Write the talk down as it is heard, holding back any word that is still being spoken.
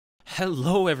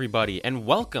Hello everybody and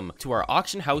welcome to our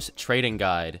auction house trading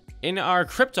guide. In our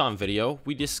Crypton video,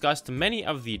 we discussed many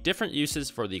of the different uses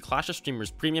for the Clash of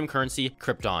Streamers premium currency,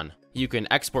 Crypton. You can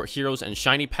export heroes and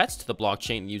shiny pets to the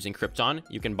blockchain using Crypton,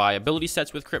 you can buy ability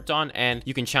sets with Crypton, and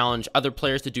you can challenge other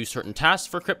players to do certain tasks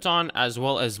for Crypton, as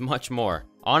well as much more.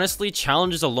 Honestly,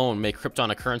 challenges alone make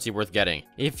Crypton a currency worth getting.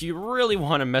 If you really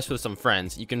want to mess with some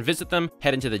friends, you can visit them,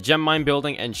 head into the gem mine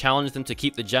building, and challenge them to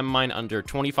keep the gem mine under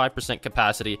 25%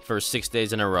 capacity for 6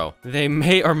 days in a row. They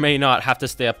may or may not have to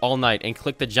stay up all night and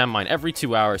click the gem mine every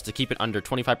 2 hours to keep it under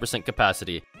 25%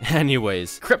 capacity.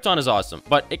 Anyways, Crypton is awesome,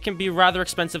 but it can be rather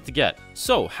expensive to get.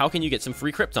 So, how can you get some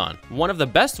free Crypton? One of the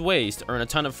best ways to earn a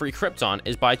ton of free Crypton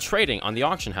is by trading on the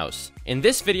auction house. In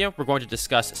this video, we're going to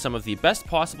discuss some of the best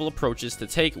possible approaches to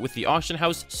take with the auction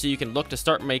house so you can look to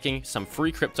start making some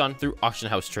free Crypton through auction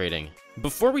house trading.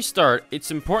 Before we start,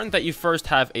 it's important that you first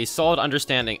have a solid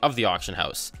understanding of the auction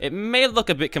house. It may look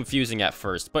a bit confusing at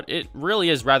first, but it really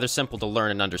is rather simple to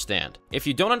learn and understand. If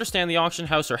you don't understand the auction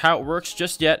house or how it works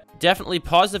just yet, definitely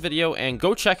pause the video and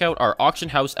go check out our auction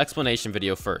house explanation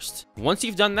video first. Once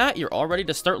you've done that, you're all ready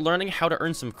to start learning how to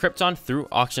earn some Crypton through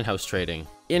auction house trading.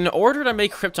 In order to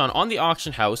make Crypton on the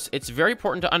auction house, it's very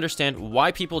important to understand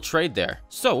why people trade there.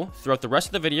 So, throughout the rest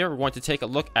of the video, we're going to take a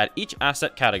look at each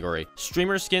asset category,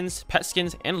 streamer skins, pet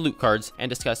skins, and loot cards, and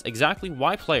discuss exactly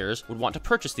why players would want to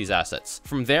purchase these assets.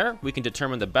 From there, we can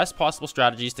determine the best possible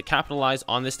strategies to capitalize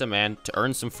on this demand to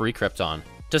earn some free Crypton.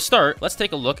 To start, let's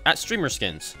take a look at streamer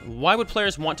skins. Why would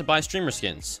players want to buy streamer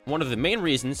skins? One of the main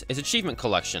reasons is achievement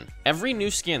collection. Every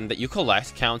new skin that you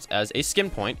collect counts as a skin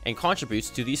point and contributes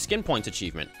to the skin points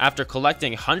achievement. After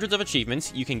collecting hundreds of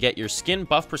achievements, you can get your skin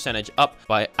buff percentage up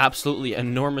by absolutely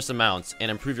enormous amounts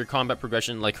and improve your combat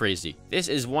progression like crazy. This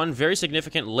is one very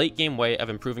significant late game way of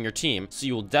improving your team, so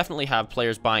you will definitely have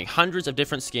players buying hundreds of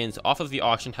different skins off of the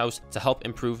auction house to help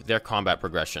improve their combat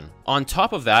progression. On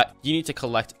top of that, you need to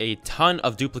collect a ton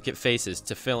of duplicate faces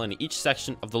to fill in each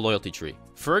section of the loyalty tree.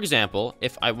 For example,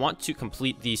 if I want to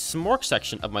complete the Smork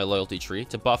section of my loyalty tree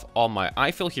to buff all my I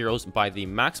fill heroes by the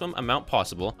maximum amount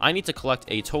possible, I need to collect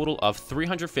a total of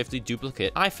 350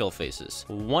 duplicate I fill faces.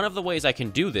 One of the ways I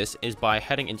can do this is by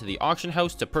heading into the auction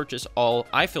house to purchase all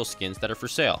I fill skins that are for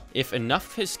sale. If enough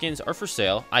of his skins are for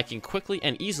sale, I can quickly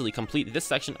and easily complete this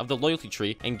section of the loyalty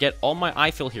tree and get all my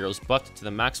I fill heroes buffed to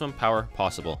the maximum power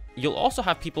possible. You'll also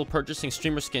have people purchasing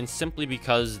streamer skins simply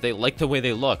because they like the way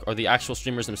they look or the actual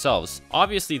streamers themselves.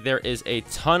 Obviously, there is a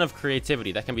ton of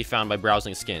creativity that can be found by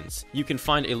browsing skins. You can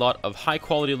find a lot of high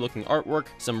quality looking artwork,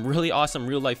 some really awesome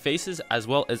real life faces, as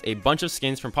well as a bunch of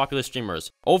skins from popular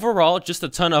streamers. Overall, just a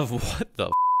ton of what the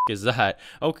f is that?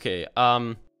 Okay,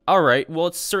 alright, well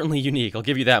it's certainly unique, I'll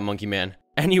give you that, Monkey Man.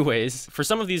 Anyways, for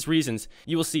some of these reasons,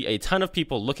 you will see a ton of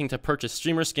people looking to purchase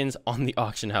streamer skins on the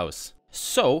auction house.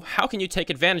 So, how can you take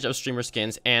advantage of streamer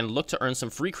skins and look to earn some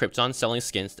free Crypton selling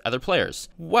skins to other players?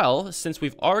 Well, since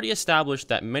we've already established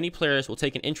that many players will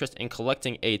take an interest in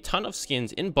collecting a ton of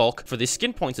skins in bulk for the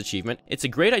skin points achievement, it's a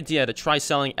great idea to try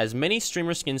selling as many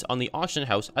streamer skins on the auction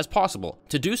house as possible.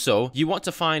 To do so, you want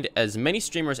to find as many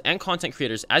streamers and content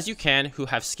creators as you can who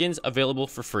have skins available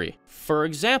for free. For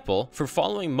example, for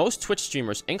following most Twitch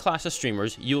streamers in Clash of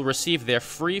Streamers, you'll receive their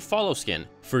free follow skin.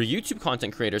 For YouTube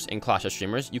content creators in Clash of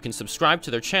Streamers, you can subscribe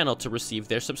to their channel to receive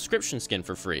their subscription skin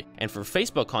for free. And for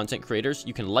Facebook content creators,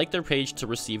 you can like their page to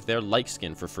receive their like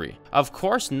skin for free. Of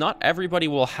course, not everybody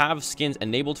will have skins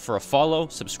enabled for a follow,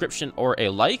 subscription, or a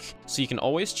like, so you can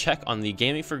always check on the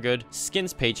Gaming for Good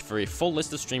skins page for a full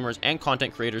list of streamers and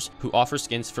content creators who offer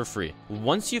skins for free.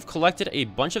 Once you've collected a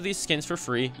bunch of these skins for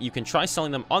free, you can try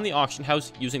selling them on the auction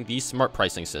house using the smart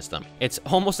pricing system. It's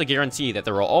almost a guarantee that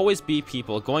there will always be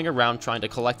people going around trying to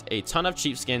collect a ton of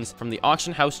cheap skins from the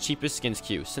auction house cheapest skins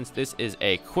queue, since this is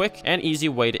a quick and easy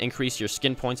way to increase your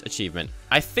skin points achievement.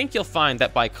 I think you'll find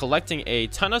that by collecting a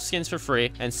ton of skins for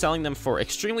free and selling them for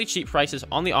extremely cheap prices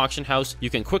on the auction house, you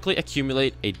can quickly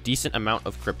accumulate a decent amount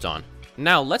of Crypton.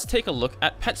 Now, let's take a look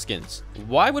at pet skins.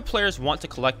 Why would players want to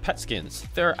collect pet skins?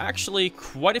 There are actually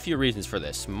quite a few reasons for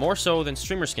this, more so than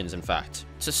streamer skins in fact.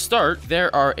 To start,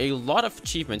 there are a lot of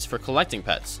achievements for collecting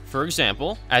pets. For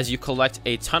example, as you collect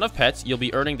a ton of pets, you'll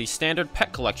be earning the standard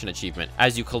pet collection achievement.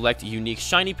 As you collect unique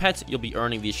shiny pets, you'll be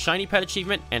earning the shiny pet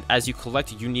achievement, and as you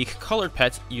collect unique colored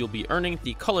pets, you'll be earning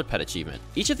the colored pet achievement.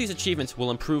 Each of these achievements will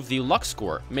improve the luck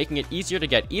score, making it easier to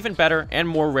get even better and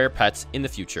more rare pets in the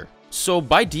future. So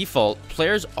by default,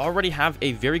 players already have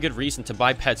a very good reason to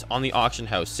buy pets on the auction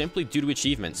house simply due to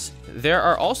achievements. There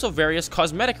are also various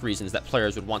cosmetic reasons that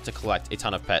players would want to collect a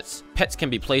ton of pets. Pets can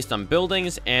be placed on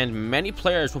buildings, and many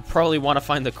players will probably want to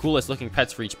find the coolest looking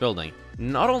pets for each building.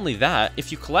 Not only that,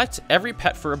 if you collect every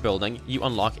pet for a building, you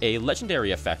unlock a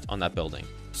legendary effect on that building.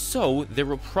 So there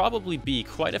will probably be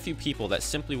quite a few people that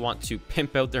simply want to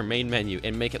pimp out their main menu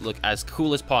and make it look as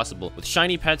cool as possible with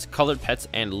shiny pets, colored pets,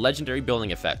 and legendary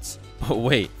building effects. But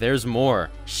wait, there's more.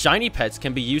 Shiny pets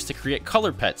can be used to create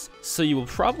colored pets, so you will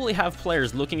probably have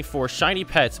players looking for shiny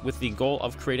pets with the goal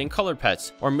of creating colored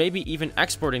pets, or maybe even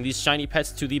exporting these shiny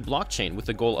pets to the blockchain with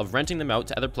the goal of renting them out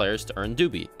to other players to earn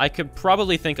doobie. I could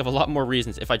probably think of a lot more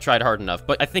reasons if I tried hard enough,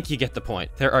 but I think you get the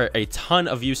point. There are a ton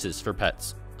of uses for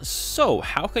pets. So,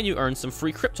 how can you earn some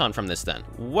free Crypton from this then?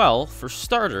 Well, for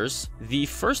starters, the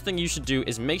first thing you should do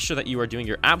is make sure that you are doing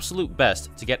your absolute best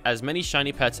to get as many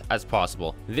shiny pets as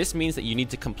possible. This means that you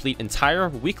need to complete entire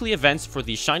weekly events for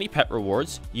the shiny pet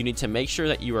rewards. You need to make sure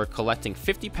that you are collecting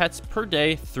 50 pets per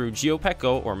day through GeoPet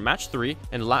Go or Match 3.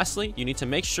 And lastly, you need to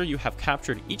make sure you have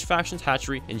captured each faction's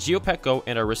hatchery in GeoPet Go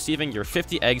and are receiving your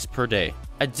 50 eggs per day.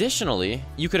 Additionally,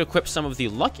 you could equip some of the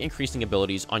luck increasing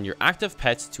abilities on your active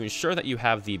pets to ensure that you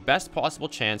have the best possible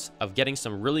chance of getting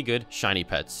some really good shiny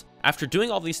pets. After doing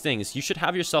all these things, you should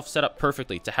have yourself set up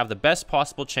perfectly to have the best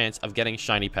possible chance of getting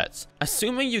shiny pets.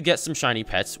 Assuming you get some shiny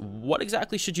pets, what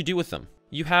exactly should you do with them?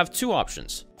 You have two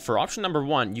options. For option number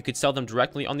one, you could sell them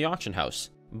directly on the auction house.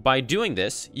 By doing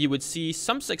this, you would see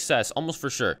some success almost for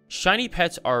sure. Shiny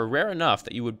pets are rare enough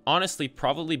that you would honestly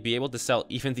probably be able to sell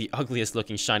even the ugliest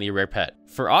looking shiny rare pet.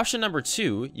 For option number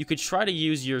two, you could try to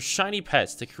use your shiny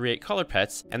pets to create colored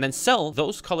pets and then sell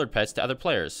those colored pets to other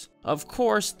players. Of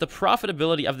course, the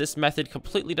profitability of this method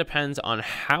completely depends on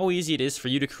how easy it is for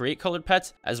you to create colored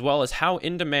pets, as well as how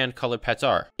in demand colored pets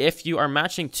are. If you are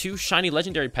matching two shiny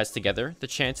legendary pets together, the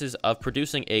chances of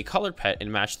producing a colored pet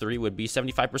in match 3 would be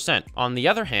 75%. On the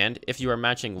other hand, if you are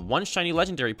matching one shiny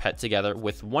legendary pet together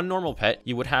with one normal pet,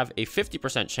 you would have a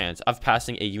 50% chance of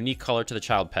passing a unique color to the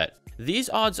child pet. These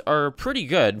odds are pretty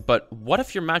good, but what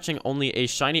if you're matching only a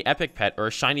shiny epic pet or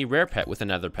a shiny rare pet with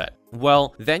another pet?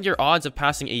 Well, then your odds of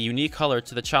passing a unique color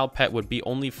to the child pet would be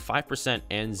only 5%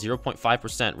 and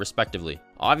 0.5% respectively.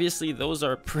 Obviously, those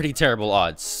are pretty terrible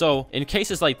odds, so in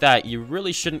cases like that, you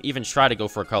really shouldn't even try to go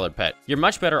for a colored pet. You're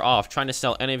much better off trying to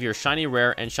sell any of your shiny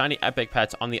rare and shiny epic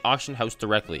pets on the auction house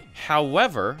directly.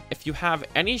 However, if you have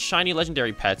any shiny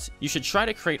legendary pets, you should try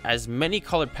to create as many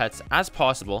colored pets as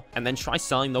possible and then try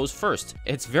selling those first.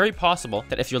 It's very possible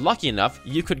that if you're lucky enough,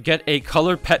 you could get a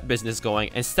colored pet business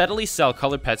going and steadily sell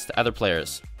colored pets to other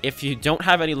players. If you don't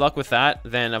have any luck with that,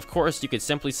 then of course you could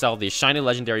simply sell the shiny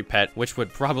legendary pet, which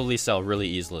would probably sell really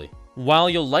easily. While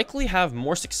you'll likely have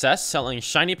more success selling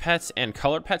shiny pets and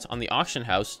colored pets on the auction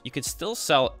house, you could still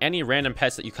sell any random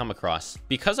pets that you come across.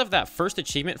 Because of that first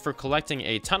achievement for collecting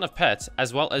a ton of pets,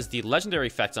 as well as the legendary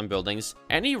effects on buildings,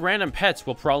 any random pets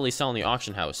will probably sell in the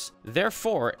auction house.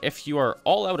 Therefore, if you are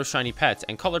all out of shiny pets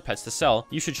and colored pets to sell,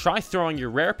 you should try throwing your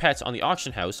rare pets on the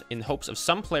auction house in hopes of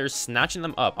some players snatching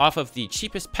them up off of the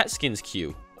cheapest pet skins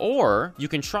queue. Or you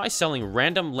can try selling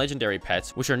random legendary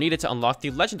pets, which are needed to unlock the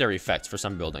legendary effects for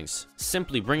some buildings.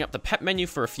 Simply bring up the pet menu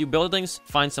for a few buildings,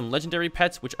 find some legendary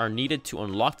pets which are needed to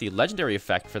unlock the legendary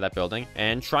effect for that building,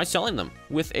 and try selling them.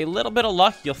 With a little bit of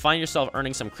luck, you'll find yourself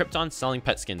earning some Crypton selling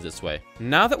pet skins this way.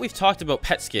 Now that we've talked about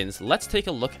pet skins, let's take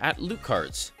a look at loot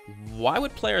cards. Why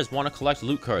would players want to collect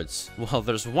loot cards? Well,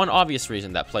 there's one obvious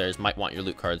reason that players might want your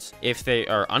loot cards. If they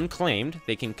are unclaimed,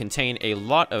 they can contain a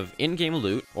lot of in-game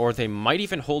loot, or they might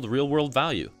even hold real-world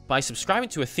value. By subscribing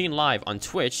to Athene Live on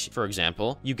Twitch, for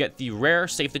example, you get the rare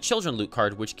Save the Children loot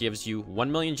card, which gives you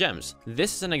 1 million gems.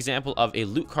 This is an example of a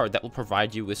loot card that will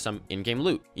provide you with some in-game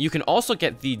loot. You can also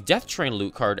get the Death Train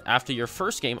loot card after your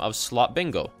first game of Slot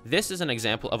Bingo. This is an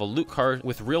example of a loot card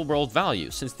with real-world value,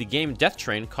 since the game Death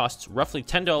Train costs roughly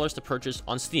 $10 to purchase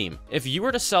on Steam. If you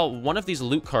were to sell one of these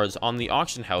loot cards on the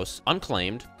auction house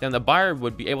unclaimed, then the buyer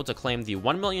would be able to claim the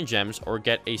 1 million gems or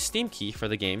get a Steam key for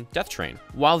the game Death Train.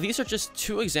 While these are just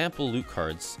two example loot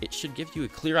cards, it should give you a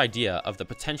clear idea of the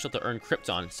potential to earn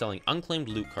Crypton selling unclaimed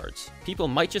loot cards. People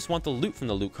might just want the loot from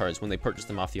the loot cards when they purchase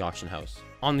them off the auction house.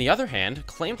 On the other hand,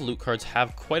 claimed loot cards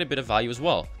have quite a bit of value as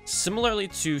well. Similarly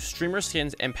to streamer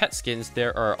skins and pet skins,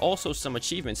 there are also some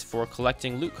achievements for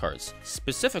collecting loot cards,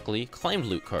 specifically claimed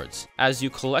loot cards. As you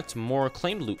collect more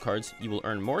claimed loot cards, you will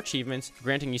earn more achievements,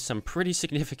 granting you some pretty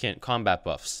significant combat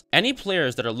buffs. Any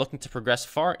players that are looking to progress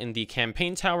far in the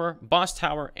campaign tower, boss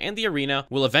tower, and the arena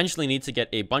will eventually need to get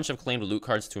a bunch of claimed loot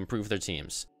cards to improve their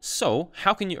teams. So,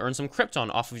 how can you earn some Crypton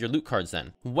off of your loot cards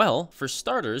then? Well, for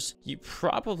starters, you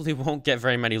probably won't get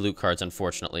very many loot cards,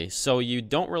 unfortunately, so you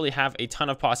don't really have a ton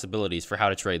of possibilities for how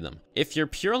to trade them. If you're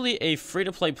purely a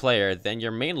free-to-play player, then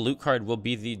your main loot card will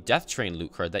be the Death Train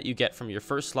loot card that you get from your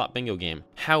first slot bingo game.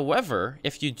 However,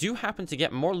 if you do happen to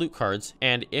get more loot cards,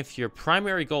 and if your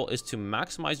primary goal is to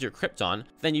maximize your Crypton,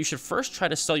 then you should first try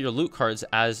to sell your loot cards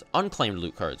as unclaimed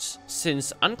loot cards.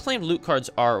 Since unclaimed loot cards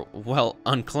are, well,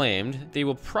 unclaimed, they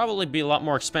will probably be a lot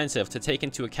more expensive to take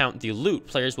into account the loot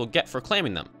players will get for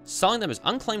claiming them. Selling them as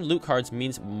unclaimed loot cards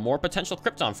means more potential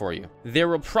Crypton for you. There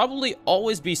will probably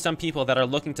always be some people that are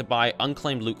looking to buy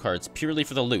unclaimed loot cards purely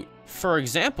for the loot. For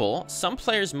example, some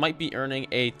players might be earning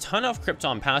a ton of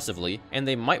Crypton passively, and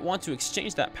they might want to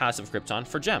exchange that passive Crypton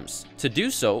for gems. To do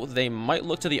so, they might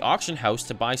look to the auction house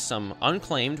to buy some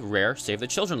unclaimed, rare Save the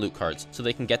Children loot cards, so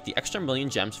they can get the extra million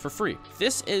gems for free.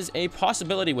 This is a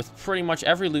possibility with pretty much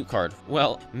every loot card.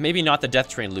 Well, maybe not the Death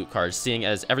Train loot cards, seeing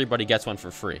as everybody gets one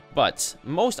for free. But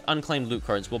most unclaimed loot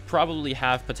cards will probably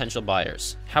have potential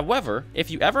buyers. However, if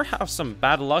you ever have some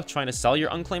bad luck trying to sell your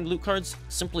unclaimed loot cards,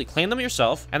 simply claim them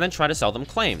yourself and then try to sell them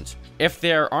claimed. If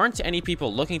there aren't any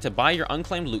people looking to buy your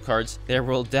unclaimed loot cards, there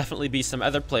will definitely be some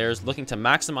other players looking to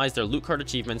maximize their loot card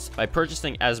achievements by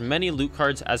purchasing as many loot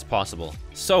cards as possible.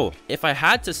 So, if I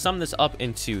had to sum this up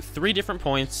into 3 different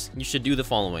points, you should do the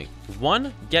following.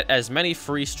 1. Get as many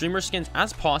free streamer skins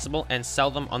as possible and sell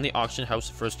them on the auction house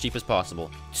for as cheap as possible.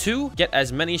 2. Get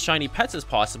as many shiny pets as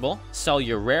possible, sell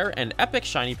your rare and epic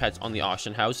shiny pets on the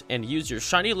auction house, and use your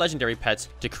shiny legendary pets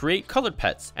to create colored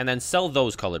pets, and then sell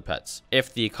those colored pets.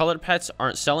 If the colored pets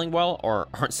aren't selling well, or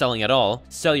aren't selling at all,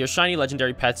 sell your shiny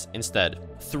legendary pets instead.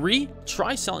 3.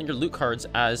 Try selling your loot cards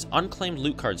as unclaimed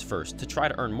loot cards first to try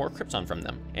to earn more Crypton from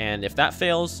them. And if that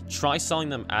fails, try selling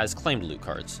them as claimed loot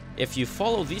cards. If you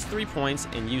follow these 3 points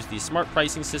and use the smart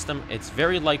pricing system, it's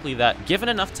very likely that, given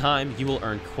enough time, you will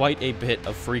earn quite a bit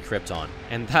of free Crypton.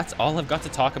 And that's all I've got to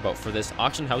talk about for this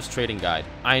auction house trading guide.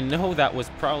 I know that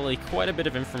was probably quite a bit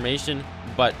of information,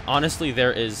 but honestly,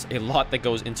 there is a lot that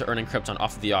goes into earning Crypton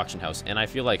off of the auction house, and I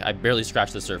feel like I barely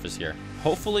scratched the surface here.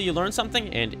 Hopefully you learned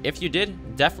something, and if you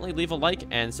did, definitely leave a like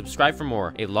and subscribe for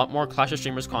more. A lot more Clash of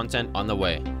Streamers content on the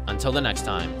way. Until the next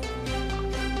time.